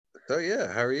So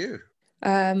yeah, how are you?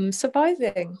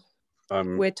 Surviving.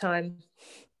 Um, Weird time.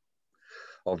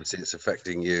 Obviously it's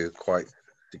affecting you quite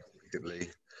significantly.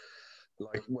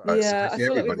 Like, well, it's Yeah, I affecting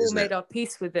feel like we've everybody, all isn't it? made our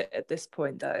peace with it at this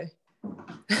point, though.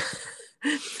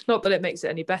 Not that it makes it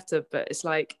any better, but it's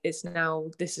like it's now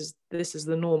this is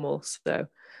the normal. So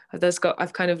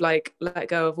I've kind of like let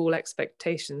go of all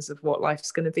expectations of what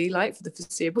life's going to be like for the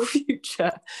foreseeable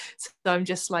future. So I'm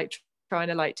just like trying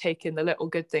to like take in the little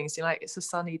good things. You know, like it's a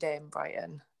sunny day in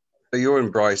Brighton. So you're in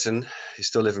Brighton. You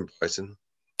still live in Brighton.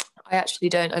 I actually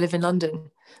don't. I live in London,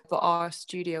 but our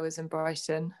studio is in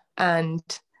Brighton, and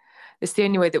it's the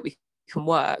only way that we can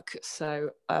work.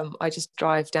 So I just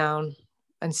drive down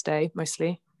and stay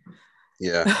mostly.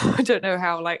 Yeah. I don't know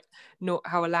how like not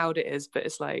how allowed it is, but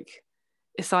it's like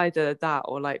it's either that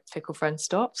or like fickle friend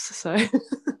stops. So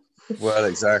Well,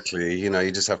 exactly. You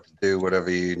just have to do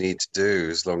whatever you need to do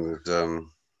as long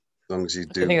as you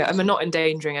I do. think I'm not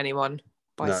endangering anyone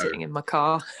by No. sitting in my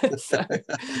car. So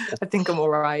I think I'm all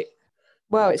right.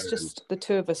 Well, it's just the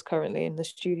two of us currently in the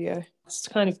studio. It's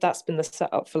kind of that's been the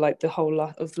setup for like the whole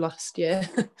of last year.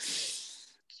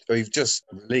 So you've just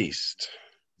released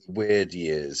Weird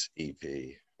Years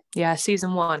EP. Yeah,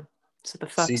 season 1. So the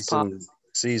first part.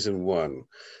 Season one.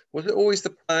 Was it always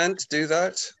the plan to do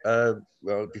that?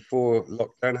 Well, before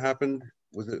lockdown happened,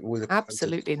 was it always a plan to?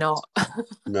 Absolutely not.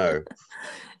 No.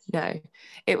 No,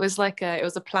 it was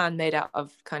a plan made out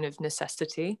of kind of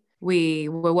necessity. We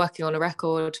were working on a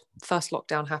record. First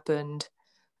lockdown happened.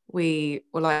 We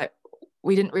were like,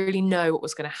 we didn't really know what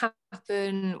was going to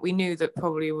happen. We knew that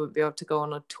probably we wouldn't be able to go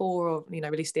on a tour or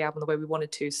release the album the way we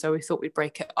wanted to. So we thought we'd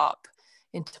break it up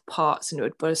into parts, and it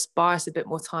would buy us a bit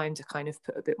more time to kind of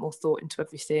put a bit more thought into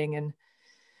everything and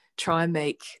try and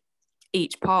make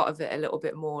each part of it a little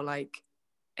bit more like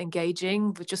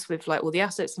engaging with like all the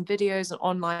assets and videos and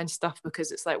online stuff,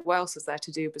 because it's like what else is there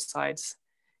to do besides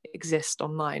exist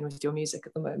online with your music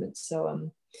at the moment.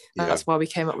 So that's why we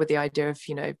came up with the idea of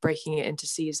breaking it into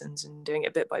seasons and doing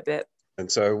it bit by bit. And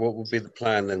so what will be the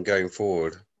plan then going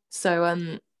forward?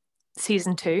 So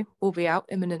season 2 will be out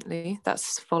imminently.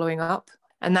 That's following up,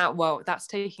 and that's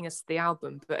taking us to the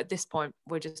album, but at this point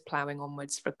we're just plowing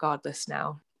onwards regardless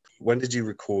now. When did you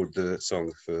record the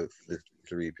song for the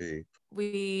EP?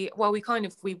 We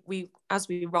as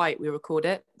we write, we record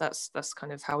it. That's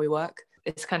kind of how we work.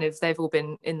 It's kind of, they've all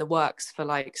been in the works for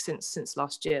like since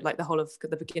last year, like the whole of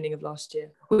the beginning of last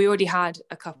year. We already had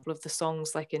a couple of the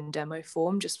songs like in demo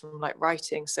form just from like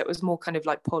writing, so it was more kind of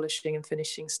like polishing and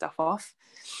finishing stuff off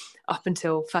up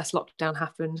until first lockdown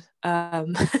happened.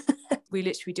 We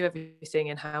literally do everything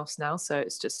in house now, so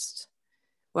it's just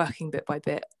working bit by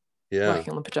bit.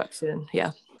 Working on the production.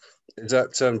 Is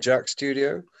that Jack's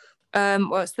studio?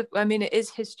 Well, it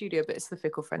is his studio, but it's the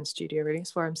Fickle Friends studio, really.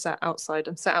 It's where I'm sat outside.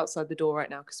 I'm sat outside the door right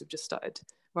now because we've just started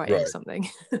writing something.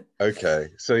 Okay,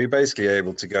 so you're basically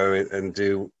able to go in and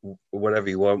do whatever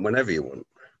you want, whenever you want.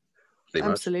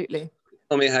 Absolutely.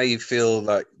 Tell me how you feel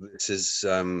like this is,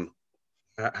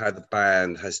 how the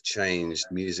band has changed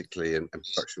musically and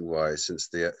production-wise since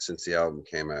the album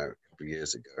came out a couple of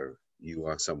years ago. You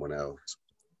Are Someone Else.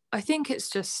 I think it's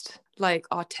just like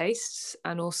our tastes,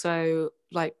 and also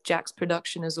like Jack's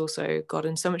production has also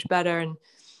gotten so much better. And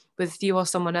with You Are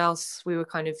Someone Else, we were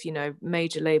kind of,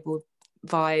 major label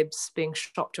vibes being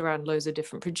shopped around loads of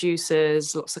different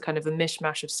producers, lots of kind of a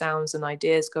mishmash of sounds and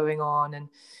ideas going on. And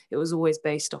it was always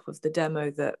based off of the demo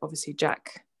that obviously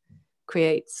Jack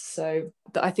creates. So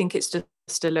I think it's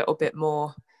just a little bit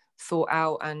more thought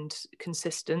out and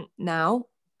consistent now.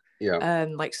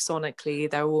 Like sonically,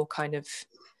 they're all kind of,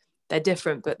 they're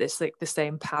different, but it's like the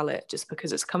same palette, just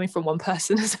because it's coming from one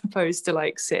person as opposed to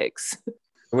like 6.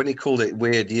 When he called it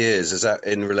Weird Years, is that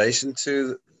in relation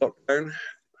to lockdown?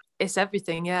 It's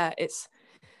everything, yeah. It's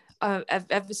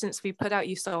ever since we put out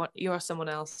You Are Someone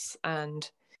Else, and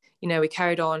we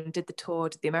carried on, did the tour,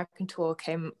 did the American tour,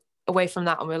 came away from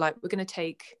that, and we're like, we're going to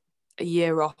take a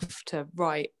year off to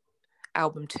write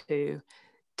album 2,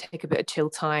 take a bit of chill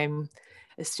time.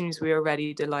 As soon as we were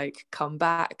ready to like come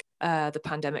back, the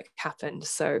pandemic happened.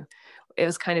 So it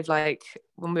was kind of like,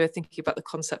 when we were thinking about the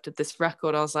concept of this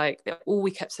record, I was like, all we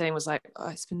kept saying was like, oh,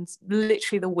 it's been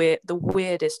literally the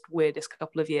weirdest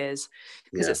couple of years,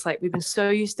 because it's like we've been so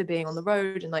used to being on the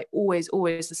road and like always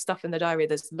the stuff in the diary,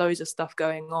 there's loads of stuff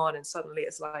going on, and suddenly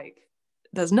it's like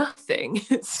there's nothing.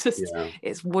 It's just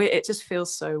it's weird. It just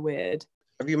feels so weird.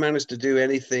 Have you managed to do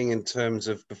anything in terms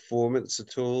of performance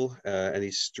at all?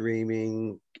 Any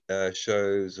streaming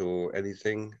shows or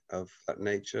anything of that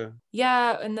nature?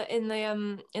 Yeah, in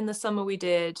the summer we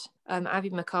did.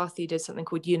 Abby McCarthy did something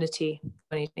called Unity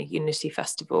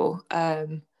Festival,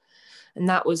 and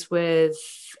that was with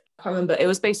can't remember. It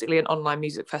was basically an online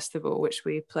music festival which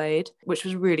we played, which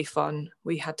was really fun.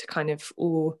 We had to kind of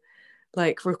all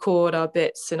like record our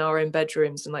bits in our own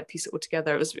bedrooms and like piece it all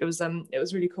together. It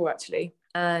was really cool actually.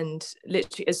 And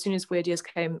literally as soon as Weird Years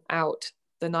came out,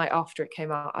 the night after it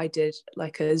came out, I did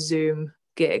like a Zoom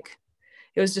gig.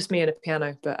 It was just me and a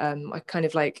piano, but I kind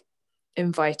of like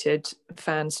invited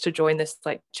fans to join this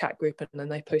like chat group, and then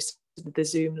they posted the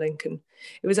Zoom link, and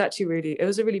it was a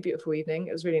really beautiful evening.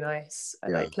 It was really nice. I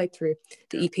like played through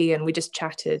the EP and we just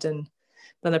chatted, and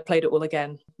then I played it all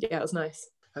again. Yeah, it was nice.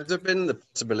 Has there been the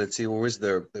possibility, or is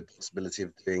there the possibility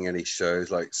of doing any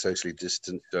shows like socially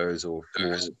distant shows or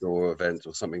small outdoor events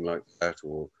or something like that?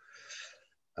 Or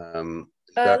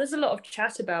there's a lot of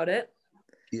chat about it.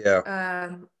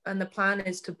 Yeah. And the plan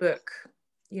is to book,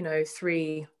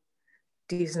 3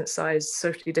 decent sized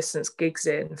socially distanced gigs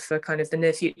in for kind of the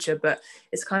near future, but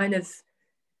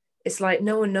it's like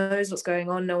no one knows what's going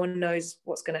on, no one knows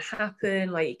what's going to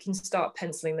happen. Like you can start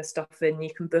penciling the stuff in,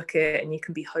 you can book it and you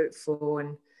can be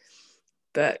hopeful,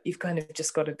 but you've kind of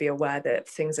just got to be aware that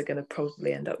things are going to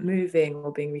probably end up moving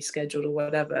or being rescheduled or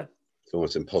whatever. It's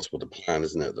almost impossible to plan,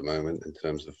 isn't it, at the moment, in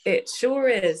terms of... It sure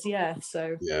is, yeah.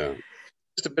 So yeah,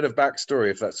 just a bit of backstory,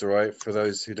 if that's all right, for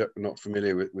those who are not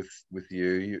familiar with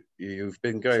you. You've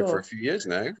been going for a few years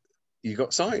now. You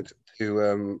got signed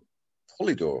to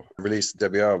Polydor, released the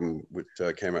debut album, which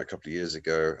came out a couple of years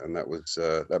ago, and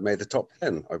that made the top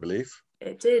 10, I believe.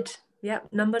 It did. Yeah,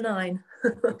 number 9.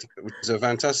 Which is a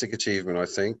fantastic achievement, I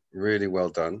think. Really well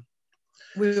done.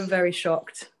 We were very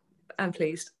shocked and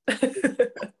pleased.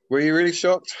 Were you really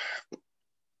shocked?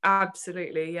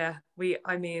 Absolutely, yeah.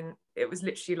 It was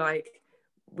literally like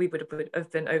we would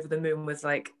have been over the moon with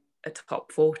like a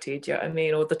top 40, do you know what I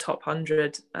mean? Or the top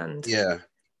 100. And yeah,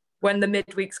 when the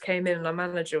midweeks came in and our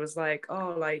manager was like,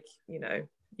 oh, like, you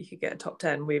could get a top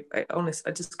 10. I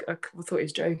thought he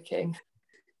was joking.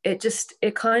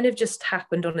 It kind of just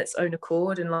happened on its own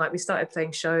accord, and like we started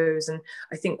playing shows, and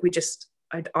I think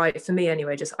for me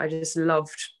anyway, I just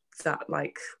loved that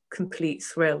like complete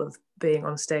thrill of being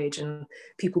on stage and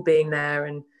people being there,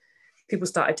 and people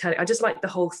started telling. I just like the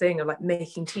whole thing of like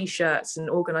making t-shirts and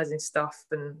organizing stuff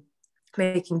and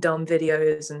making dumb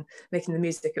videos and making the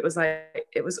music. It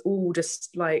was all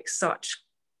just like such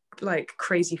like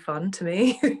crazy fun to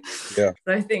me. Yeah.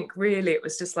 But I think really it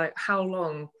was just like, how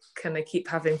long can I keep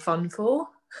having fun for?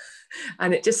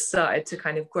 And it just started to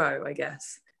kind of grow, I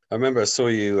guess. I remember I saw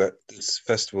you at this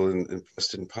festival in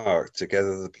Preston Park,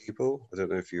 Together the People. I don't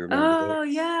know if you remember that. Oh,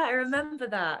 yeah, I remember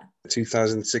that.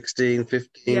 2016,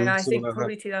 15? Yeah, I think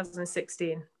probably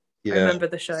 2016. Yeah. I remember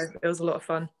the show. It was a lot of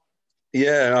fun.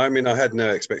 Yeah, I mean, I had no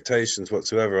expectations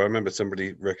whatsoever. I remember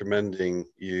somebody recommending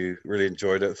you, really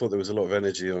enjoyed it. I thought there was a lot of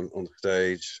energy on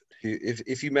stage.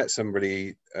 If you met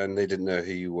somebody and they didn't know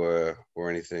who you were or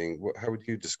anything, how would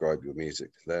you describe your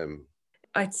music to them?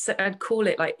 I'd call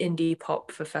it like indie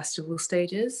pop for festival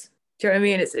stages. Do you know what I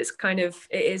mean? It's kind of,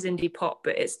 it is indie pop,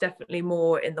 but it's definitely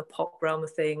more in the pop realm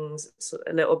of things. It's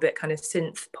a little bit kind of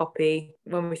synth poppy.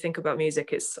 When we think about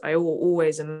music, I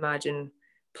always imagine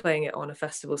playing it on a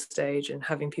festival stage and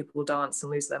having people dance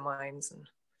and lose their minds, and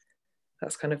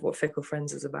that's kind of what Fickle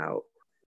Friends is about.